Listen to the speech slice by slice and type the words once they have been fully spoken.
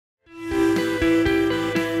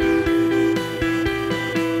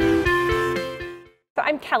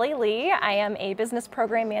Kelly Lee. I am a business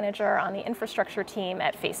program manager on the infrastructure team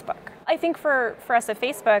at Facebook. I think for us at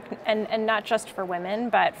Facebook, and not just for women,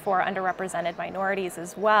 but for underrepresented minorities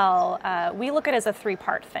as well, we look at it as a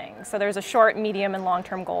three-part thing. So there's a short, medium, and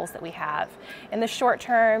long-term goals that we have. In the short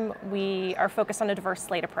term, we are focused on a diverse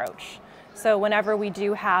slate approach. So whenever we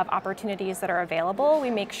do have opportunities that are available, we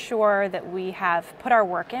make sure that we have put our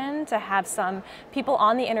work in to have some people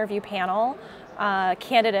on the interview panel,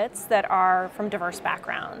 candidates that are from diverse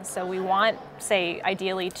backgrounds. So we want, say,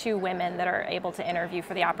 ideally 2 women that are able to interview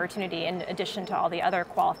for the opportunity in addition to all the other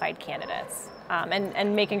qualified candidates,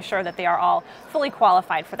 and making sure that they are all fully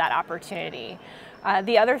qualified for that opportunity.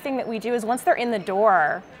 The other thing that we do is once they're in the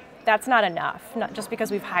door, that's not enough. Not just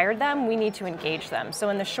because we've hired them, we need to engage them. So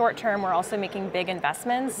in the short term, we're also making big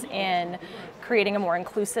investments in creating a more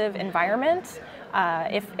inclusive environment.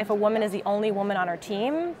 If a woman is the only woman on our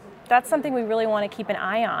team, that's something we really want to keep an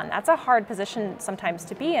eye on. That's a hard position sometimes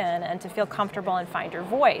to be in and to feel comfortable and find your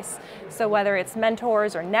voice. So whether it's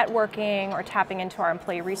mentors or networking or tapping into our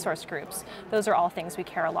employee resource groups, those are all things we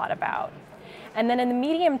care a lot about. And then in the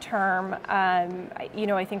medium term,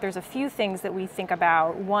 I think there's a few things that we think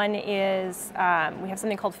about. One is we have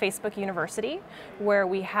something called Facebook University, where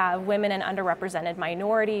we have women and underrepresented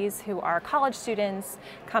minorities who are college students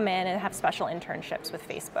come in and have special internships with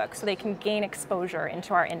Facebook so they can gain exposure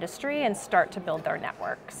into our industry and start to build their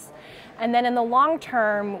networks. And then in the long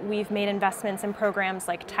term, we've made investments in programs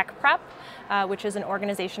like Tech Prep, which is an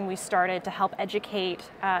organization we started to help educate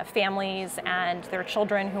families and their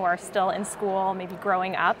children who are still in school, maybe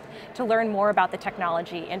growing up, to learn more about the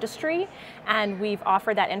technology industry. And we've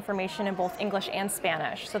offered that information in both English and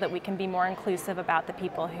Spanish so that we can be more inclusive about the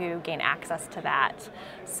people who gain access to that.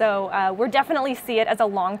 So we definitely see it as a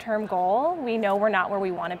long-term goal. We know we're not where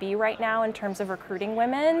we want to be right now in terms of recruiting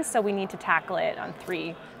women, so we need to tackle it on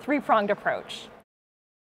three-pronged approach.